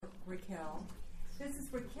Raquel. This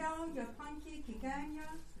is Raquel Yapanqui Quigana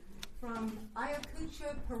from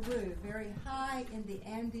Ayacucho, Peru, very high in the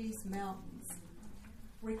Andes Mountains.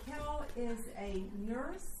 Raquel is a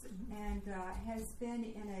nurse and has been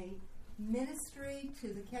in a ministry to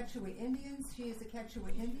the Quechua Indians. She is a Quechua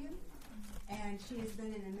Indian, and she has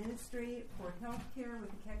been in a ministry for healthcare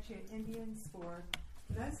with the Quechua Indians for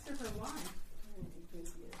most of her life.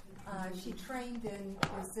 She trained in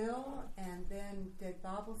Brazil and then did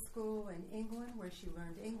Bible school in England, where she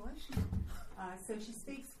learned English. So she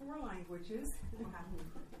speaks 4 languages.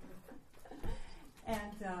 And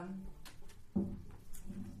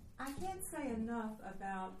I can't say enough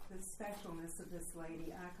about the specialness of this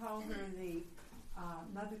lady. I call her the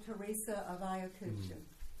Mother Teresa of Ayacucho.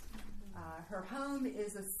 Her home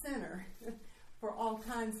is a center for all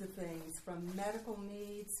kinds of things, from medical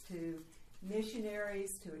needs to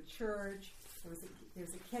missionaries to a church.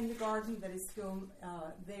 There's a kindergarten that is still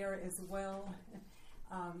there as well.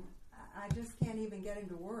 I just can't even get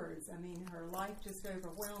into words. I mean, her life just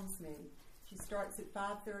overwhelms me. She starts at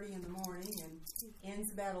 5:30 in the morning and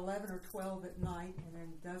ends about 11 or 12 at night, and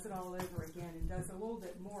then does it all over again, and does a little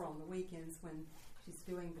bit more on the weekends when she's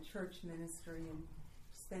doing the church ministry, and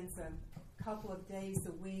spends a couple of days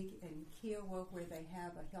a week in Kiowa, where they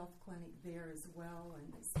have a health clinic there as well,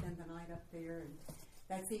 and they spend the night up there, and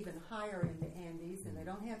that's even higher in the Andes, and they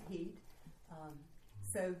don't have heat.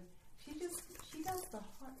 So she does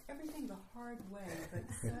everything the hard way, but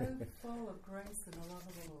so full of grace and the love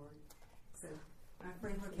of the Lord. So, my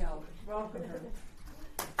friend Raquel, welcome her.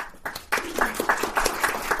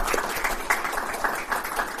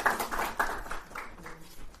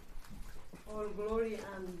 All glory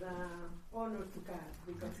and honor to God,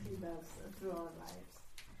 because He does through our lives.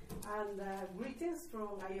 And greetings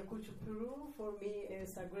from Ayacucho, Peru. For me,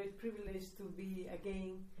 it's a great privilege to be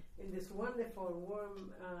again in this wonderful,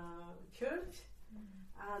 warm church.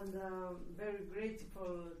 And very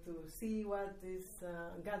grateful to see what is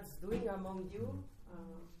God's doing among you,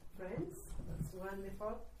 friends. That's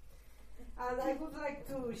wonderful. And I would like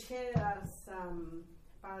to share, as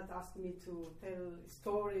Pat asked me to tell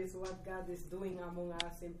stories, what God is doing among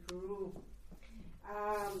us in Peru.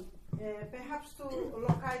 Perhaps to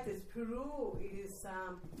locate this, Peru is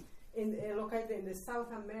located in the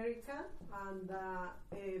South America, and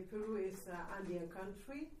Peru is Andean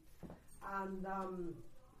country. And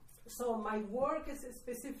so my work is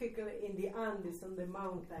specifically in the Andes, on the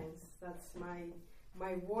mountains. That's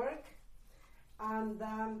my work. And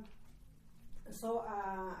so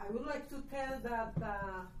I would like to tell that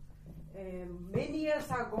many years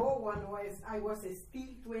ago, when I was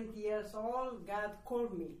still 20 years old, God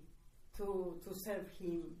called me to serve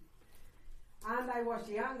Him. And I was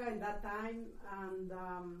younger at that time, and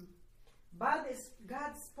but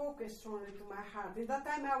God spoke strongly to my heart. At that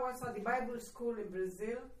time, I was at the Bible school in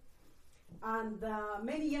Brazil, and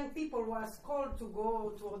many young people was called to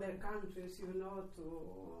go to other countries, I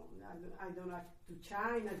don't know, to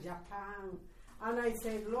China, Japan. And I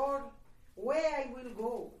said, Lord, where I will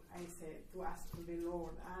go? I said, to ask the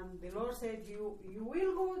Lord. And the Lord said, you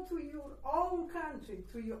will go to your own country,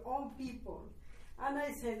 to your own people. And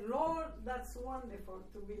I said, Lord, that's wonderful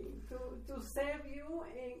to me, to serve you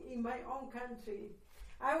in my own country.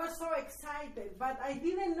 I was so excited, but I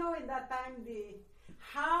didn't know at that time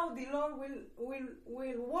how the Lord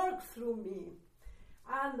will work through me.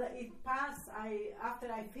 And it passed.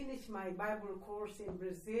 After I finished my Bible course in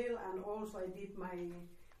Brazil, and also I did my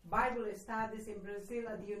Bible studies in Brazil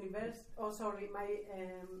at the university. My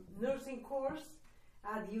nursing course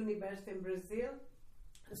at the university in Brazil.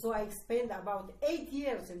 So I spent about 8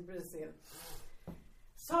 years in Brazil.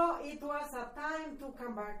 So it was a time to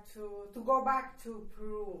go back to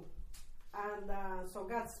Peru. And so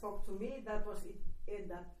God spoke to me. That was it,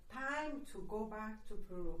 the time to go back to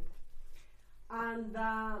Peru. And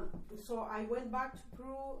so I went back to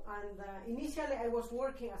Peru, and initially I was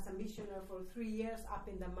working as a missionary for 3 years up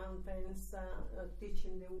in the mountains,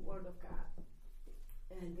 teaching the Word of God.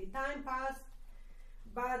 And the time passed,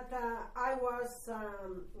 but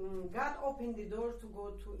God opened the door to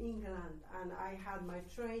go to England, and I had my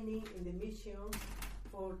training in the mission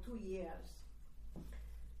for 2 years.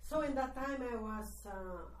 So in that time I was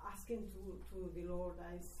asking to the Lord.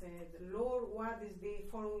 I said, Lord, what is the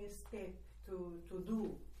following step to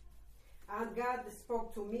do? And God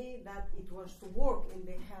spoke to me that it was to work in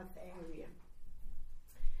the health area.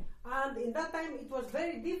 And in that time it was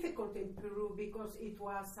very difficult in Peru, because it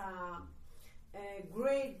was a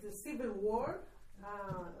great civil war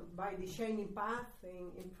by the Shining Path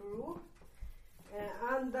in Peru.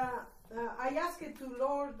 I asked to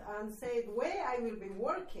Lord and said where I will be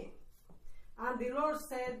working. And the Lord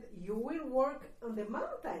said, you will work on the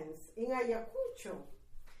mountains in Ayacucho.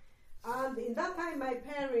 And in that time, my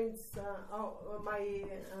parents, my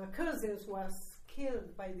cousins was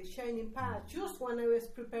killed by the Shining Path just when I was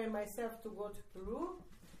preparing myself to go to Peru.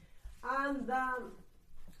 And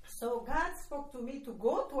so God spoke to me to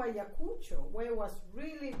go to Ayacucho, where was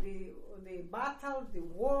really the battle, the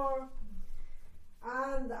war.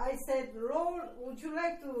 And I said, Lord, would you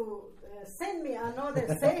like to send me another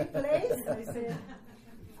safe place? I said,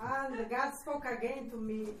 and God spoke again to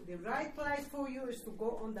me, the right place for you is to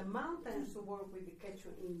go on the mountains to work with the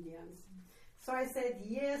Quechua Indians. So I said,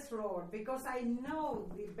 yes, Lord, because I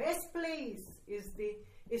know the best place is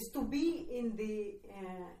to be in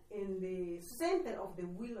the center of the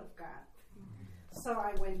will of God. So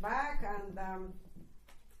I went back, and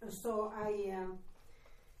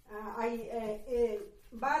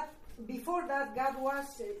but before that, God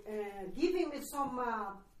was giving me some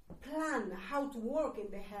plan how to work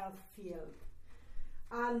in the health field.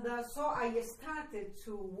 And so I started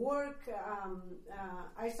to work.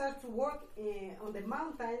 I started to work on the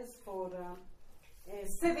mountains for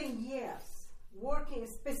 7 years, working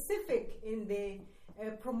specific in the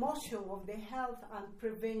promotion of the health and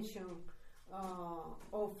prevention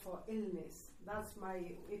of illness.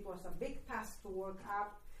 It was a big task to work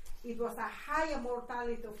up. It was a higher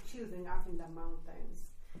mortality of children up in the mountains.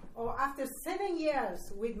 After 7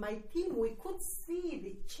 years with my team, we could see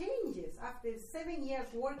the changes. After 7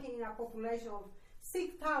 years working in a population of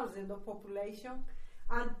 6,000 of population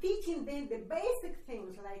and teaching them the basic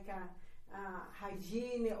things like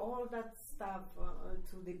hygiene, all that stuff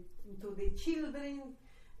to the children,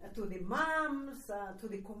 to the moms, to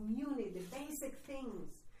the community, the basic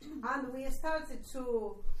things. And we started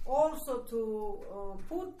to also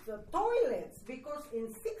put toilets, because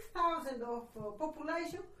in 6,000 of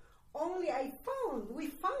population, we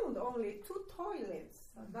found only 2 toilets.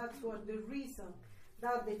 That was the reason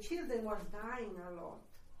that the children was dying a lot.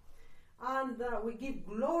 And we give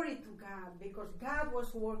glory to God, because God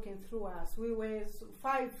was working through us. We were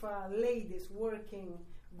 5 ladies working,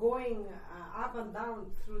 going up and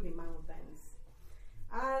down through the mountains.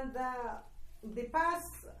 And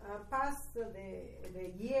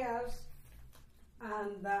the years,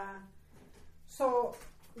 and so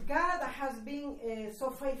God has been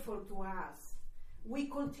so faithful to us. We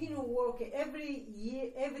continue working every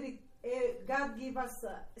year. God give us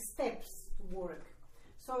steps to work.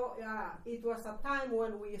 So it was a time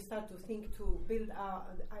when we started to think to build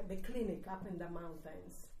the clinic up in the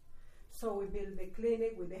mountains. So we built the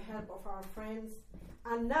clinic with the help of our friends.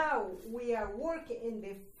 And now we are working in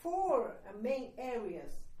the 4 main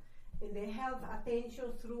areas in the health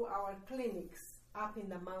attention through our clinics up in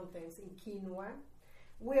the mountains in Quinoa.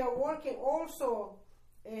 We are working also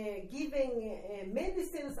giving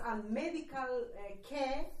medicines and medical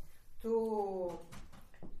care to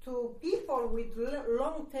people with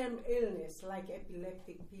long-term illness, like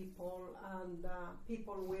epileptic people and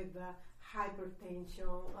people with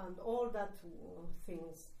hypertension and all that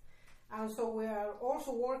things. And so we are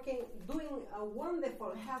also doing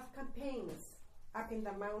wonderful health campaigns up in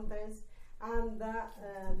the mountains. And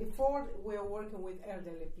before, we are working with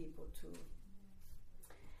elderly people too.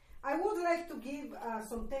 I would like to give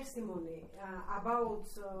some testimony about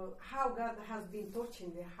how God has been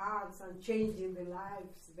touching the hearts and changing the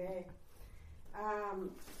lives there.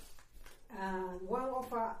 One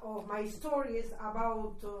of my stories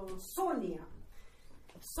about Sonia.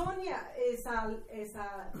 Sonia is a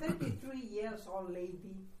 33 years old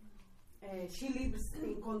lady. She lives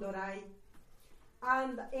in Condoray.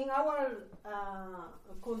 And in our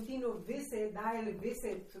continued daily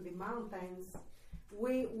visit to the mountains,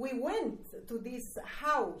 we went to this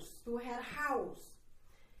house, to her house.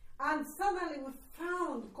 And suddenly we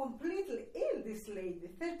found completely ill this lady,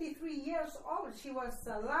 33 years old. She was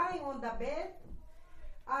lying on the bed,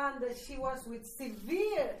 and she was with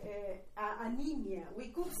severe anemia. We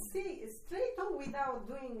could see straight on without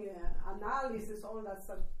doing analysis, all that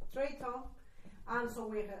stuff, straight on. And so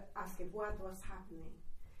we asked what was happening.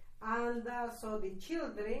 And so the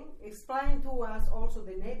children explained to us, also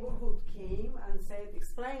the neighborhood came and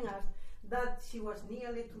explained us that she was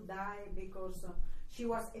nearly to die because she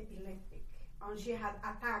was epileptic. And she had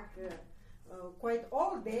attacked quite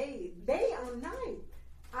all day and night.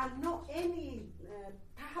 And no any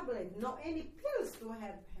tablet, no any pills to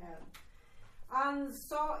help her. And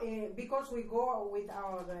so, because we go with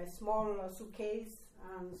our small suitcase,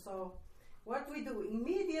 and so what we do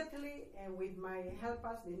immediately, with my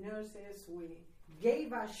helpers, the nurses, we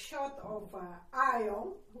gave a shot of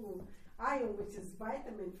iron, which is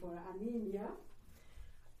vitamin for anemia.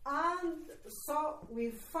 And so we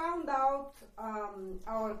found out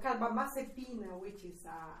our carbamazepine, which is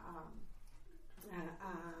a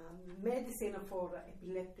medicine for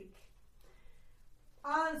epileptic.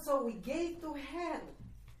 And so we gave to her,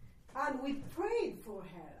 and we prayed for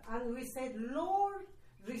her, and we said, Lord,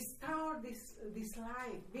 restore this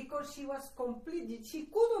life, because she was completely, she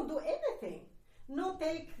couldn't do anything. No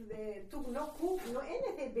cook, no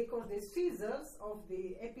anything, because the seizures of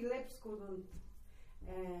the epilepsy couldn't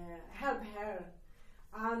help her.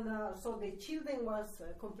 And so the children was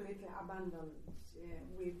completely abandoned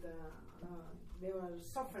they were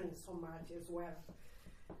suffering so much as well.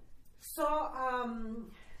 So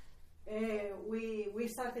we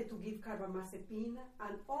started to give carbamazepine,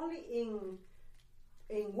 and only in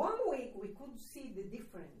 1 week we could see the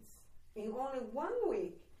difference. In only 1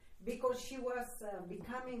 week, because she was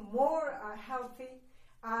becoming more healthy,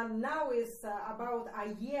 and now it's about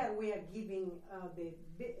a year we are giving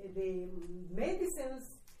the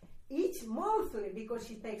medicines each monthly, because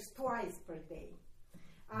she takes twice per day.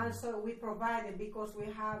 And so we provide it because we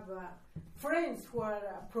have friends who are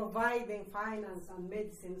providing finance and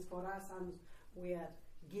medicines for us, and we are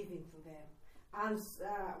giving to them. And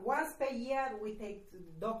once per year we take the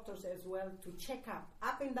doctors as well to check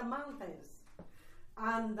up in the mountains.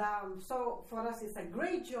 And so for us it's a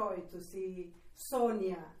great joy to see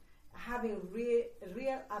Sonia having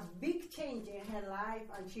a big change in her life,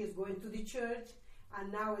 and she is going to the church and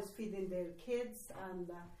now is feeding their kids and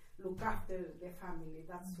look after the family.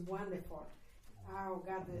 That's wonderful how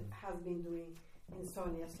God has been doing in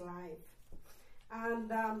Sonia's life.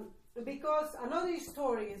 And because another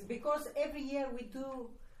story is because every year we do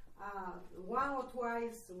one or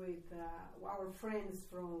twice with our friends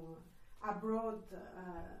from abroad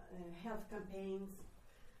health campaigns,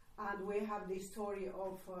 and we have the story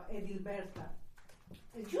of Edilberta.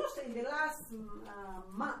 Just in the last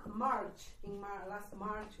last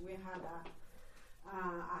March, we had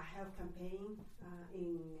a health campaign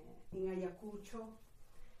in Ayacucho,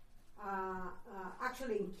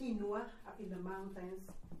 actually in Quinua, up in the mountains,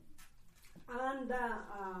 and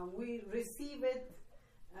we received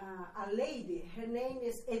a lady. Her name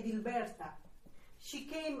is Edilberta. She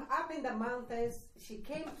came up in the mountains. She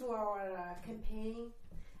came to our campaign,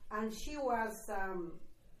 and she was.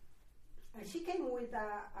 She came with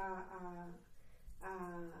a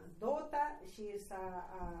daughter. She is a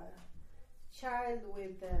child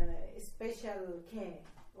with special care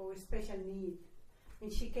or special need.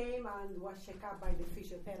 And she came and was checked up by the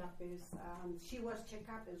physiotherapist, and she was checked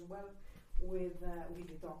up as well with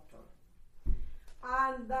the doctor.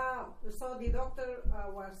 And so the doctor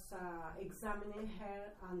was examining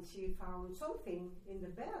her, and she found something in the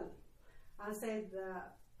bell, and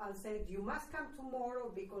said, you must come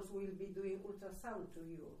tomorrow because we'll be doing ultrasound to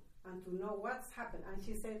you and to know what's happened. And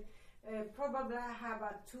she said, probably I have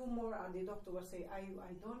a tumor, and the doctor was saying,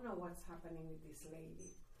 I don't know what's happening with this lady.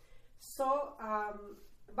 So,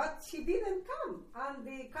 but she didn't come, and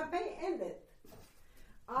the campaign ended.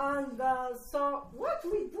 And so what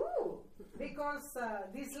we do? Because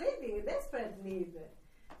this lady in desperate need,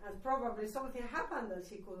 and probably something happened that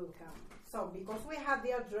she couldn't come. So because we have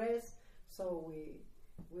the address, so we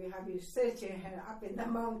have been searching her up in the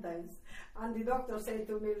mountains. And the doctor said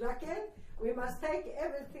to me, Raquel, we must take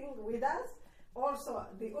everything with us. Also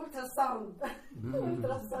the ultrasound.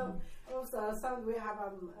 Ultrasound, we have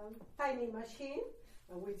a tiny machine,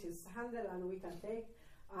 which is handled and we can take.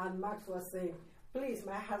 And Max was saying, please,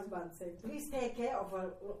 my husband said, please take care of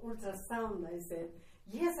our ultrasound. I said,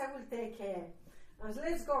 yes, I will take care. And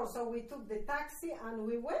let's go. So we took the taxi and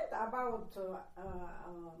we went about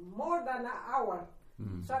more than an hour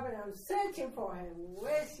traveling and searching for her,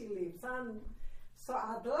 where she lives. And so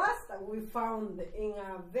at last we found in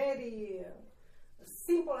a very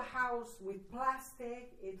simple house with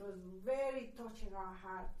plastic. It was very touching our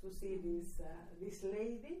heart to see this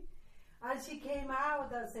lady. And she came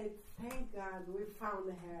out and said, thank God we found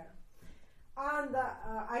her. And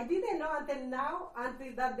I didn't know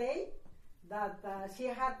until that day, that she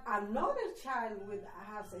had another child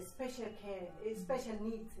has a special care, a special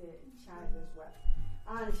needs child as well.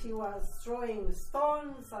 And she was throwing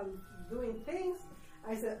stones and doing things.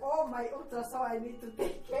 I said, oh, my ultrasound, I need to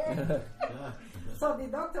take care. So the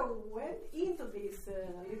doctor went into this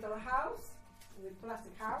little house, the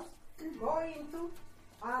plastic house, going into,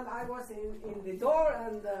 and I was in the door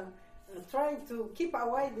and trying to keep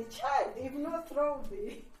away the child, if not throw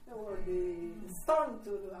the stone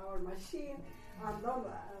to our machine, and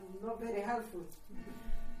not very helpful.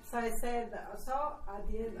 So I said, so at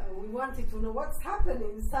the end, we wanted to know what's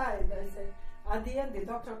happening inside. I said, at the end, the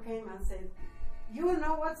doctor came and said, you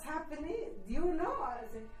know what's happening? Do you know? I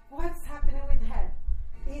said, what's happening with her?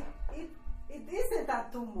 It isn't a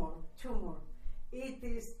tumor. It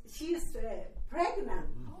is, she's pregnant,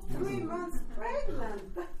 3 months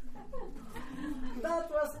pregnant.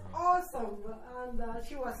 That was awesome. And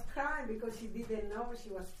she was crying because she didn't know she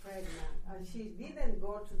was pregnant. And she didn't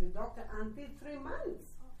go to the doctor until 3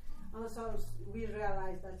 months. And so we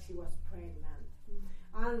realized that she was pregnant.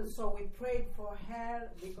 And so we prayed for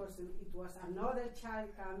her because it was another child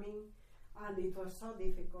coming, and it was so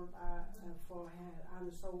difficult for her.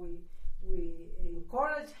 And so we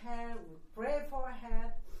encouraged her, we prayed for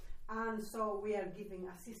her, and so we are giving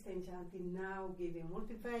assistance until now, giving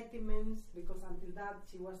multivitamins, because until that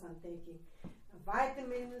she wasn't taking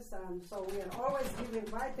vitamins, and so we are always giving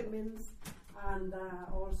vitamins, and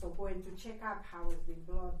also going to check up how is the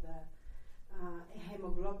blood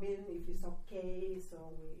hemoglobin, if it's okay.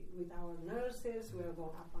 So with our nurses, we are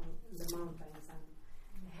going up on the mountains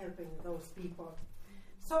and helping those people.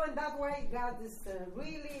 So in that way, God is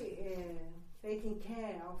really taking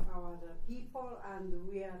care of our people, and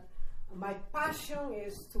we are. My passion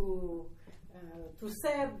is to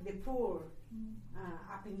serve the poor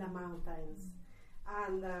up in the mountains,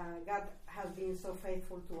 and God has been so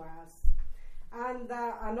faithful to us. And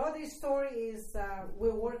another story is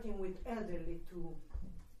we're working with elderly too,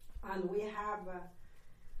 and we have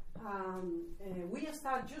we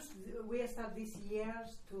start this year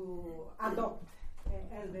to adopt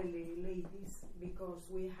elderly ladies, because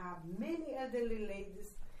we have many elderly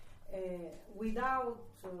ladies without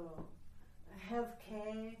health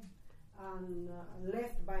care and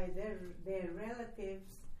left by their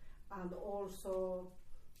relatives, and also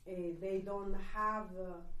they don't have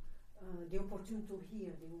the opportunity to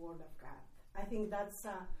hear the word of God. I think that's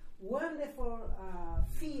a wonderful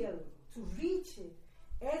field to reach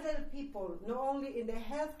elderly people, not only in the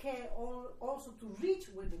healthcare, also to reach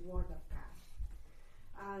with the word of God.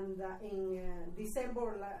 And in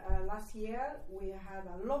December last year, we had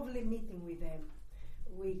a lovely meeting with them.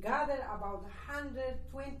 We gathered about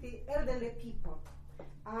 120 elderly people,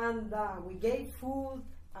 and we gave food,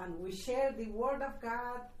 and we shared the word of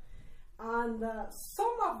God. And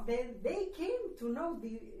some of them, they came to know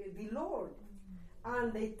the Lord,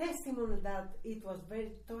 and they testimony that it was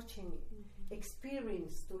very touching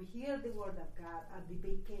experience to hear the word of God, and they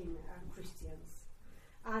became Christians.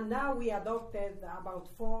 And now we adopted about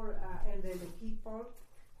 4 elderly people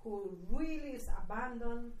who really is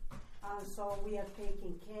abandoned, and so we are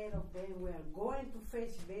taking care of them. We are going to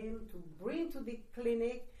fetch them, to bring to the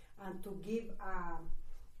clinic, and to give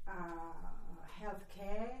health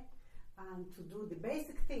care, and to do the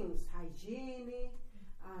basic things, hygiene,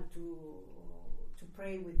 to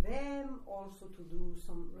pray with them, also to do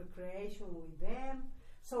some recreation with them.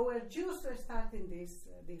 So we're just starting this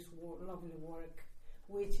lovely work,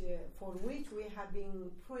 for which we have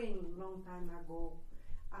been praying long time ago,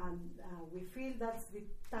 and we feel that's the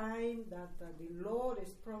time that the Lord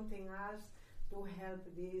is prompting us to help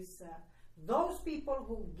those people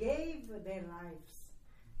who gave their lives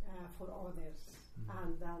for others.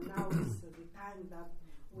 And now is the time that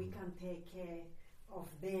we can take care of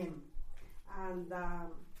them. And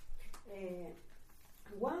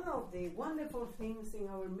one of the wonderful things in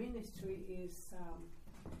our ministry is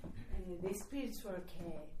the spiritual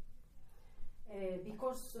care.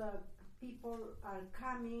 Because people are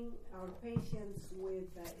coming, our patients,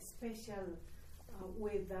 with special,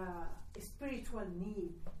 spiritual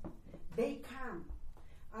need. They come,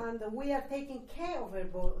 and we are taking care of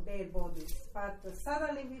their bodies. But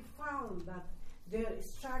suddenly we found that they're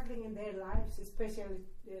struggling in their lives, especially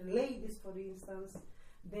ladies, for instance.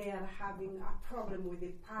 They are having a problem with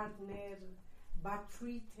a partner, bad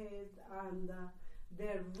treated, and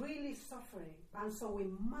they're really suffering. And so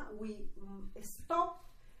we stopped,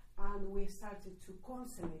 and we started to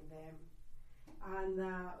counseling them, and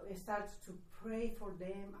we started to pray for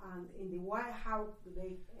them, and in the way how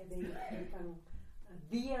they can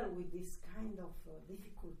deal with this kind of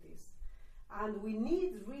difficulties. And we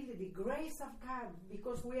need really the grace of God,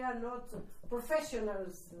 because we are not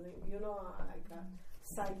professionals, like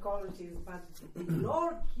psychologists, but the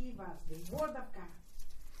Lord give us the word of God.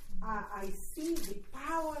 I see the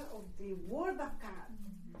power of the word of God,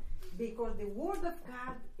 because the word of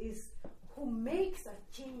God is who makes a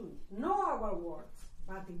change, not our words,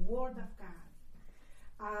 but the word of God.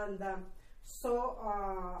 And so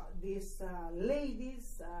these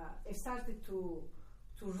ladies started to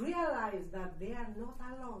realize that they are not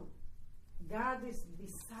alone. God is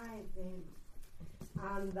beside them.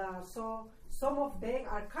 And so some of them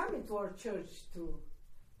are coming to our church too.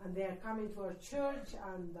 And they are coming to our church,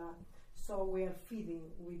 and so we are feeding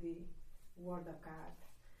with Word of God.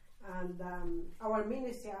 And our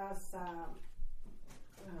ministry, as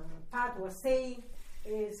Pat was saying,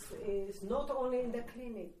 is not only in the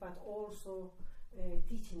clinic, but also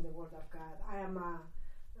teaching the Word of God. I am a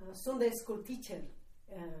Sunday school teacher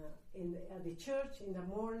at the church in the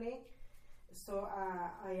morning, so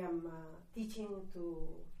I am teaching to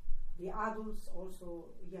the adults, also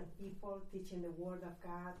young people, teaching the Word of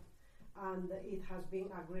God, and it has been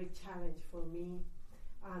a great challenge for me.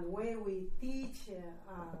 And where we teach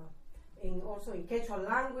also in Quechua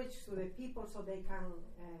language to the people so they can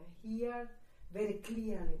hear very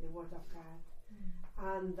clearly the Word of God.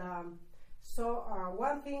 And so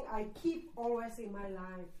one thing I keep always in my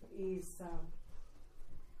life is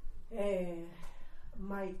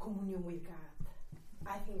my communion with God.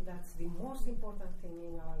 I think that's the most important thing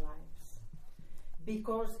in our lives.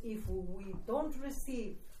 Because if we don't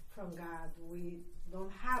receive from God, we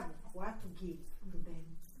don't have what to give to them.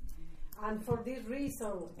 And for this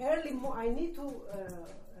reason, I need to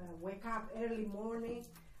wake up early morning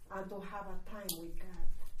and to have a time with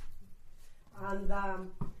God.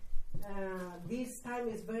 And this time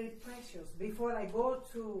is very precious. Before I go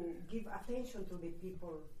to give attention to the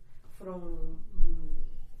people from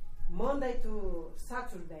Monday to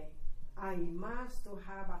Saturday, I must to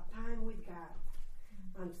have a time with God.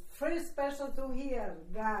 And first person to hear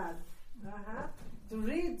God, to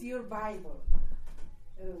read your Bible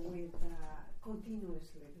with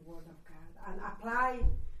continuously the Word of God and apply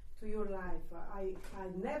to your life. I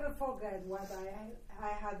never forget what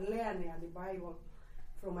I had learned at the Bible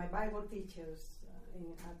from my Bible teachers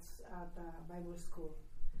at Bible school,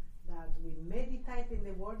 that we meditate in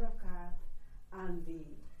the Word of God and the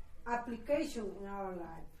application in our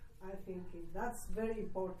life. I think that's very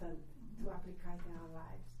important to apply in our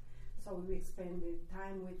lives. So we spend the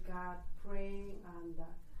time with God praying, and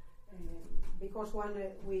because when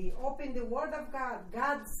we open the Word of God,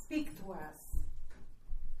 God speaks to us,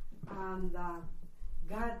 and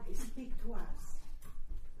God speaks to us,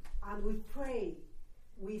 and we pray,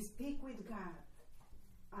 we speak with God,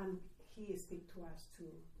 and He speaks to us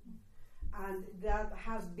too, and that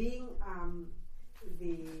has been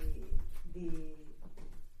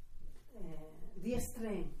the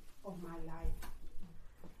strength of my life,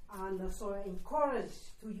 and so I encourage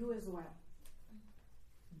to you as well.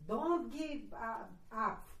 Don't give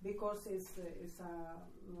up because it's a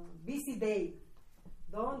busy day.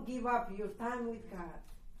 Don't give up your time with God,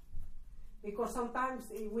 because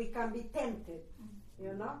sometimes we can be tempted,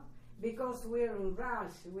 because we're in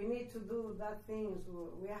rush. We need to do that things.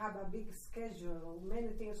 We have a big schedule, many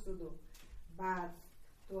things to do. But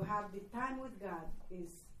to have the time with God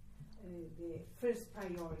is the first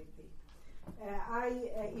priority.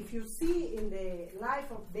 If you see in the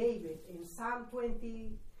life of David in Psalm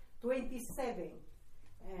 27,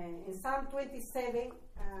 in Psalm 27,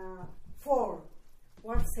 4,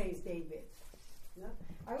 what says David? No?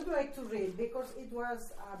 I would like to read because it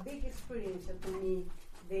was a big experience to me,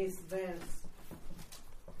 this verse.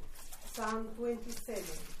 Psalm 27,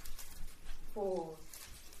 4.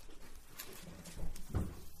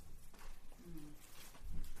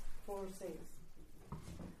 4 says,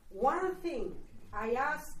 one thing I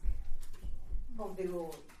ask of the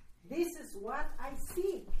Lord, this is what I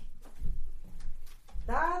seek,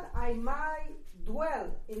 that I might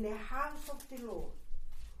dwell in the house of the Lord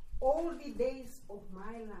all the days of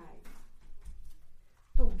my life,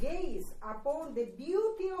 to gaze upon the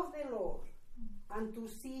beauty of the Lord and to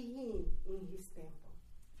see Him in His temple.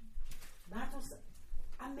 That was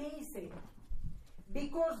amazing,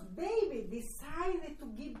 because David decided to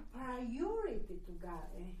give priority to God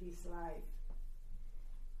in his life.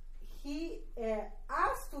 He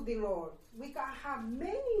asked to the Lord. We can have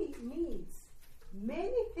many needs,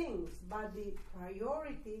 many things, but the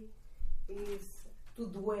priority is to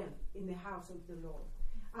dwell in the house of the Lord.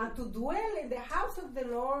 And to dwell in the house of the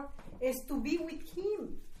Lord is to be with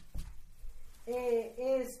Him,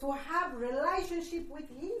 is to have relationship with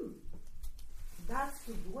Him. That's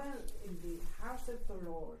to dwell in the house of the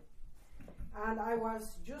Lord. And I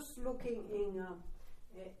was just looking in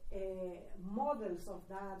models of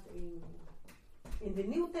that in the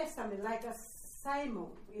New Testament, like a Simon.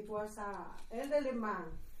 It was an elderly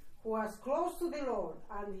man who was close to the Lord,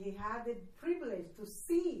 and he had the privilege to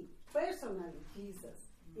see personally Jesus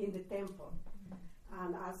in the temple,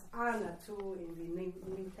 and as Anna too in the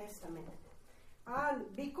New Testament.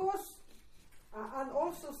 And because and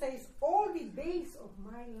also says all the days of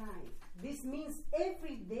my life. This means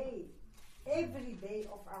every day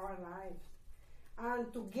of our lives,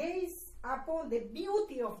 and to gaze upon the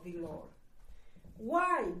beauty of the Lord.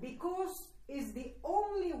 Why? Because it's the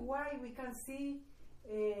only way we can see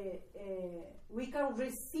we can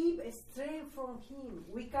receive strength from Him.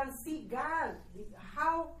 We can see God,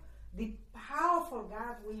 the powerful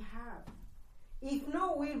God we have. If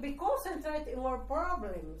not, we'll be concentrated on our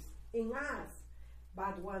problems, in us.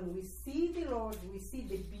 But when we see the Lord, we see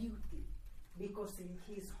the beauty, because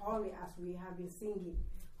He's holy, as we have been singing.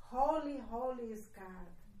 Holy, holy is God.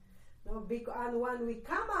 No, and when we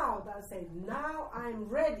come out and say, now I'm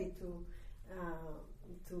ready to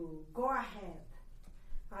go ahead,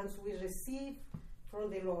 and we receive from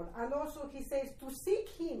the Lord. And also He says to seek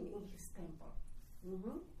Him in His temple.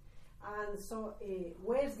 Mm-hmm. And so,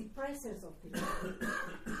 where's the presence of the Lord?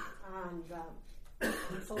 And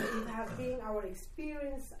so it has been our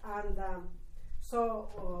experience, and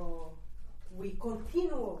so we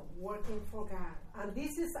continue working for God. And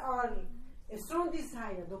this is our strong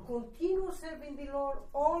desire, to continue serving the Lord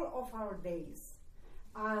all of our days,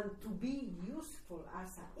 and to be useful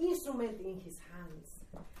as an instrument in His hands,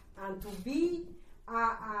 and to be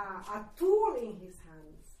a tool in His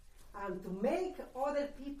hands, and to make other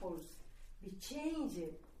peoples be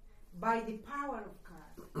changed by the power of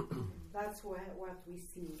God. That's what we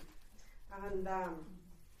see. And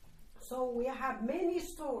so we have many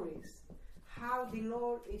stories how the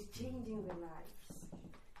Lord is changing their lives,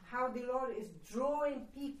 how the Lord is drawing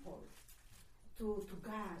people to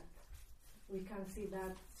God. We can see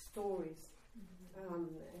that stories.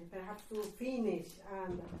 Perhaps to finish,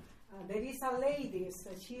 and there is a lady,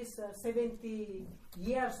 she's 70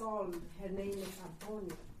 years old, her name is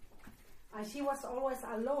Antonia, and she was always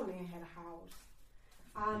alone in her house,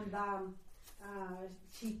 and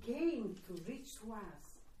she came to reach to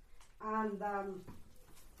us, and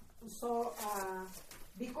so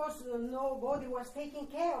because nobody was taking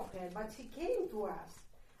care of her, but she came to us,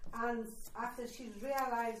 and after she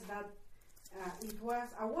realized that it was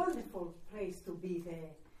a wonderful place to be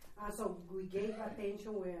there. And so we gave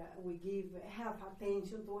attention, we give help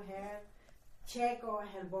attention to her, check on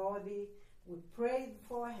her body, we prayed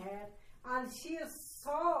for her, and she is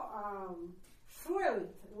so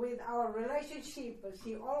thrilled with our relationship.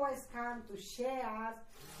 She always came to share us.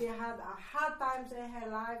 She had hard times in her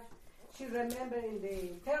life. She remembered in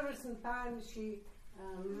the terrorism time she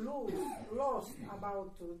lost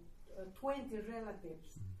about 20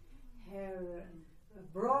 relatives. Her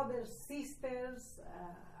brothers, sisters,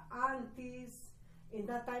 aunties. In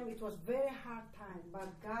that time it was very hard time, but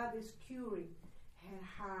God is curing her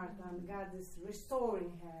heart, and God is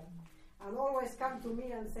restoring her. And always come to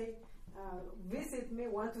me and say, visit me,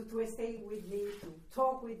 want to stay with me, to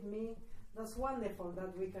talk with me. That's wonderful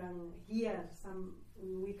that we can hear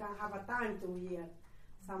we can have a time to hear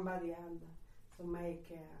somebody and to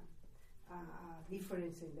make a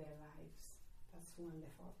difference in their lives. That's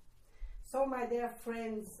wonderful. So, my dear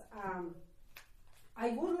friends, I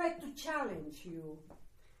would like to challenge you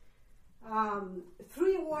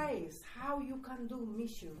 3 ways how you can do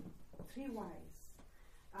mission. 3 ways.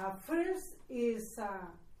 First is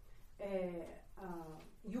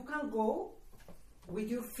you can go with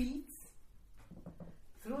your feet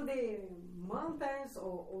through the mountains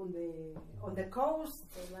or on the coast,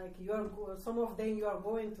 like some of them you are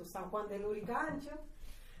going to San Juan de Lurigancho,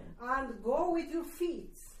 and go with your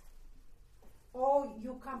feet. Or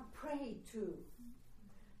you can pray too.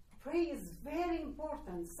 Pray is very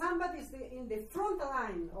important. Somebody is in the front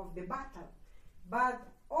line of the battle, but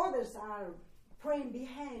others are praying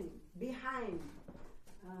behind,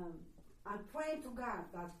 and praying to God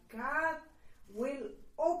that God will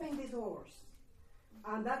open the doors.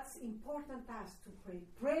 And that's important task to pray.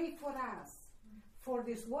 Pray for us, for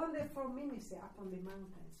this wonderful ministry up on the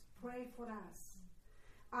mountains. Pray for us.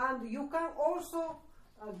 And you can also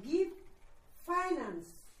give finance.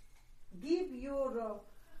 Give your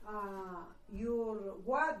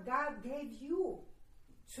what God gave you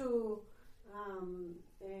to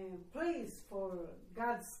place for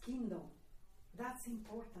God's kingdom. That's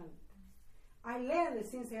important. I learned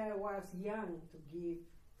since I was young to give,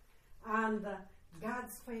 and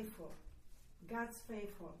God's faithful. God's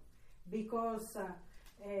faithful, because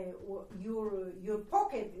your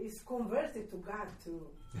pocket is converted to God too.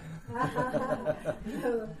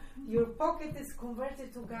 Your pocket is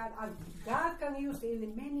converted to God, and God can use it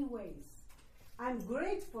in many ways. I'm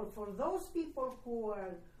grateful for those people who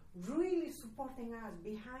are really supporting us,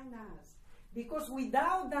 behind us, because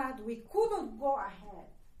without that we couldn't go ahead.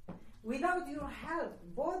 Without your help,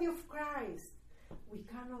 body of Christ, we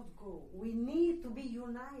cannot go. We need to be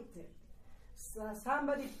united. So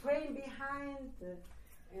somebody praying behind,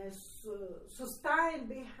 sustain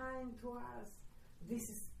behind to us. This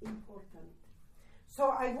is important. So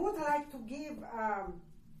I would like to give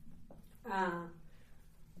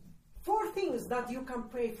 4 things that you can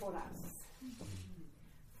pray for us.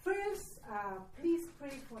 First, please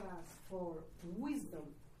pray for us for wisdom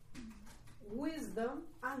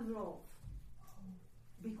and love,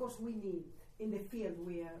 because we need in the field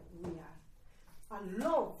we are, and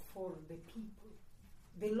love for the people,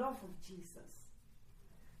 the love of Jesus,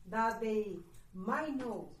 that they might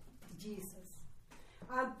know Jesus.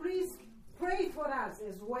 And please pray for us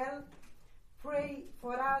as well. Pray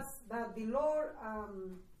for us that the Lord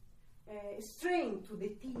strength to the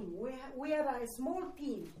team. We are a small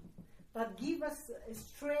team, but give us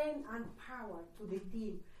strength and power to the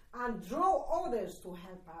team, and draw others to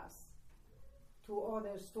help us,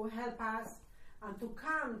 and to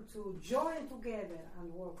come to join together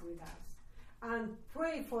and work with us. And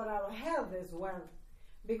pray for our health as well,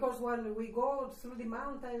 because when we go through the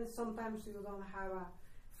mountains, sometimes you don't have a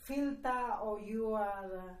filter, or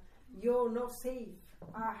you're not safe.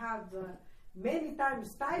 I had many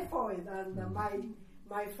times typhoid, and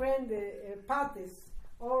my friend Pat is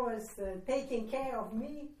always taking care of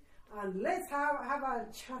me, and let's have a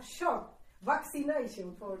shot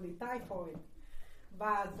vaccination for the typhoid.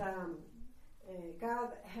 But God,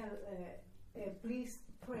 please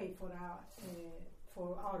pray for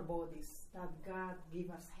our bodies, that God give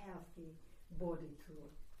us healthy body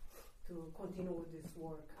to continue with this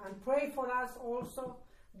work. And pray for us also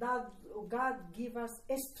that God give us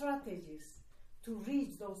strategies to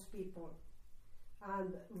reach those people,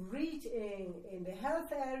 and reach in the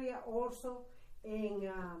health area, also in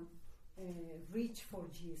reach for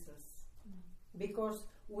Jesus, because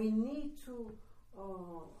we need to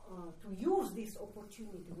use this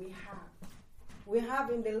opportunity we have. We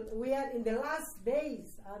are in the last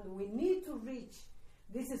days, and we need to reach.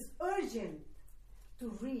 This is urgent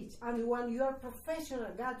to reach. And when you are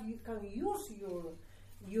professional, God, you can use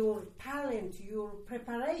your talent, your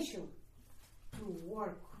preparation to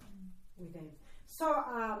work with them. So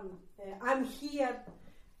I'm here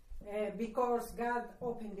because God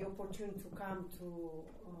opened the opportunity to come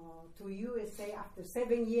to USA after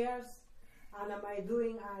 7 years, and I'm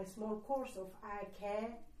doing a small course of eye care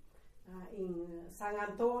in San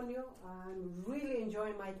Antonio. I'm really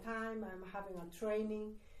enjoying my time. I'm having a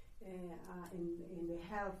training in the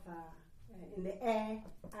health, in the eye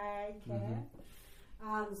care.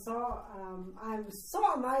 And so I'm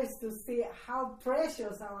so amazed to see how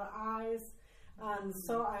precious our eyes, and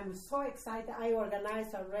so I'm so excited. I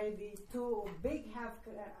organized already 2 big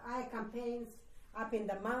eye campaigns up in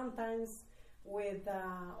the mountains with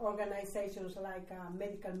organizations like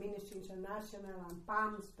Medical Ministry International and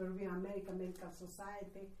PAMS, Peruvian American Medical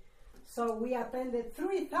Society. So we attended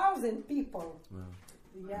 3,000 people. Wow.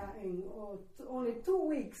 Yeah, in only 2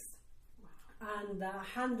 weeks. And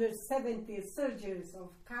 170 surgeries of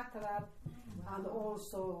cataract, and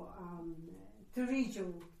also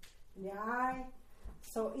pterygium in the eye.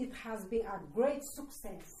 So it has been a great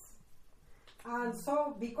success. And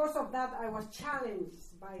so because of that, I was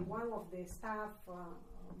challenged by one of the staff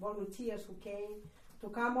volunteers who came to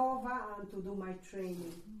come over and to do my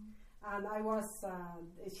training. And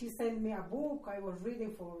she sent me a book I was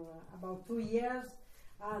reading for about 2 years.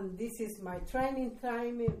 And this is my training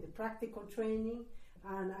time, the practical training.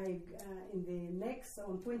 And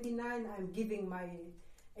on 29, I'm giving my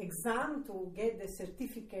exam to get the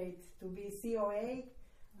certificate to be COA.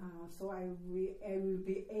 So I will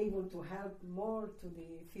be able to help more to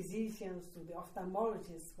the physicians, to the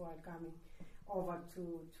ophthalmologists who are coming over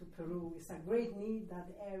to Peru. It's a great need. That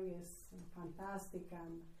area is fantastic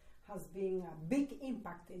and has been a big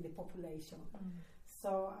impact in the population.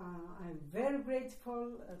 So I'm very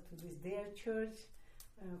grateful to this dear church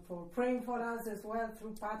for praying for us as well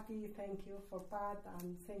through Patty. Thank you for Pat,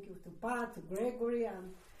 and thank you to Pat, to Gregory,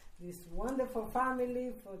 and this wonderful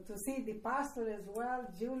family, to see the pastor as well,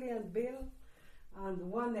 Julie and Bill, and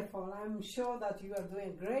wonderful. I'm sure that you are doing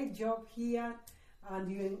a great job here,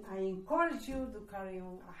 and I encourage you to carry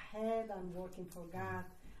on ahead and working for God.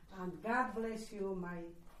 And God bless you, my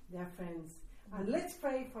dear friends. And let's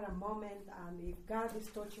pray for a moment, and if God is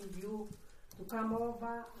touching you to come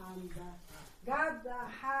over, and God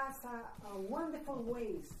has a wonderful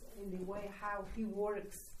ways in the way how He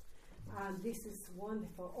works, and this is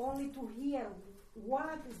wonderful. Only to hear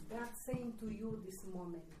what is God saying to you this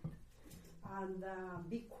moment, and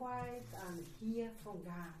be quiet and hear from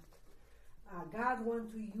God. God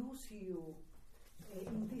wants to use you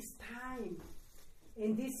in this time.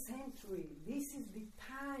 In this century, this is the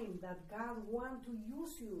time that God wants to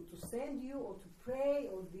use you, to send you, or to pray,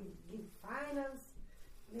 or give finance.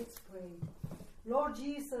 Let's pray. Lord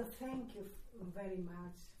Jesus, thank you very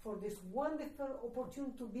much for this wonderful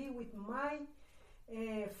opportunity to be with my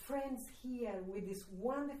friends here with this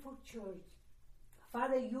wonderful church.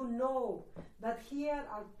 Father, you know that here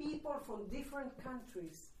are people from different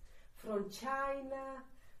countries, from China,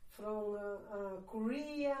 from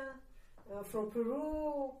Korea, from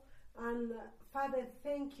Peru, and Father,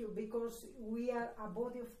 thank you because we are a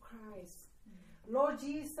body of Christ. Mm-hmm. Lord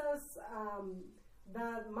Jesus,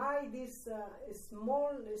 that this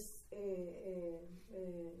small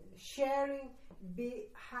sharing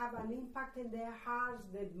have an impact in their hearts,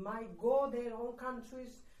 that might go their own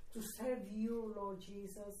countries to serve you, Lord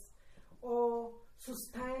Jesus, or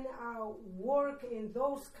sustain our work in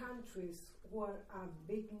those countries who are a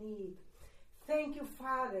big need. Thank you,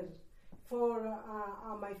 Father, for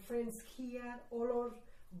my friends here. Oh Lord,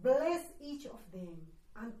 bless each of them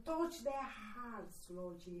and touch their hearts,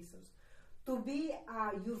 Lord Jesus, to be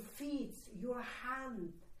your feet, your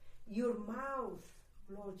hand, your mouth,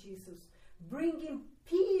 Lord Jesus, bringing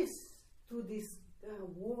peace to this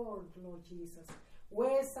world, Lord Jesus.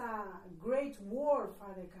 Where's a great war,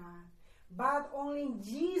 Father God, but only in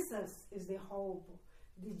Jesus is the hope.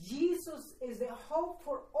 Jesus is the hope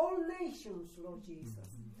for all nations, Lord Jesus.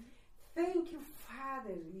 Mm-hmm. Thank you,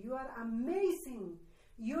 Father. You are amazing.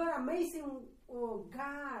 You are amazing, oh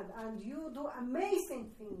God, and you do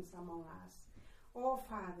amazing things among us. Oh,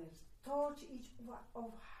 Father, touch each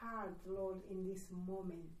of heart, Lord, in this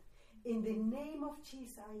moment. In the name of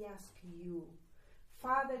Jesus, I ask you,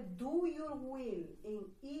 Father, do your will in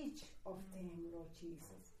each of them, Lord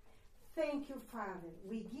Jesus. Thank you, Father.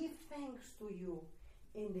 We give thanks to you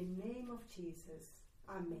in the name of Jesus.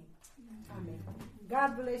 Amen. Amen.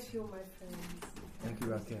 God bless you, my friends. Thank you,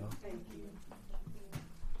 Raquel. Thank you.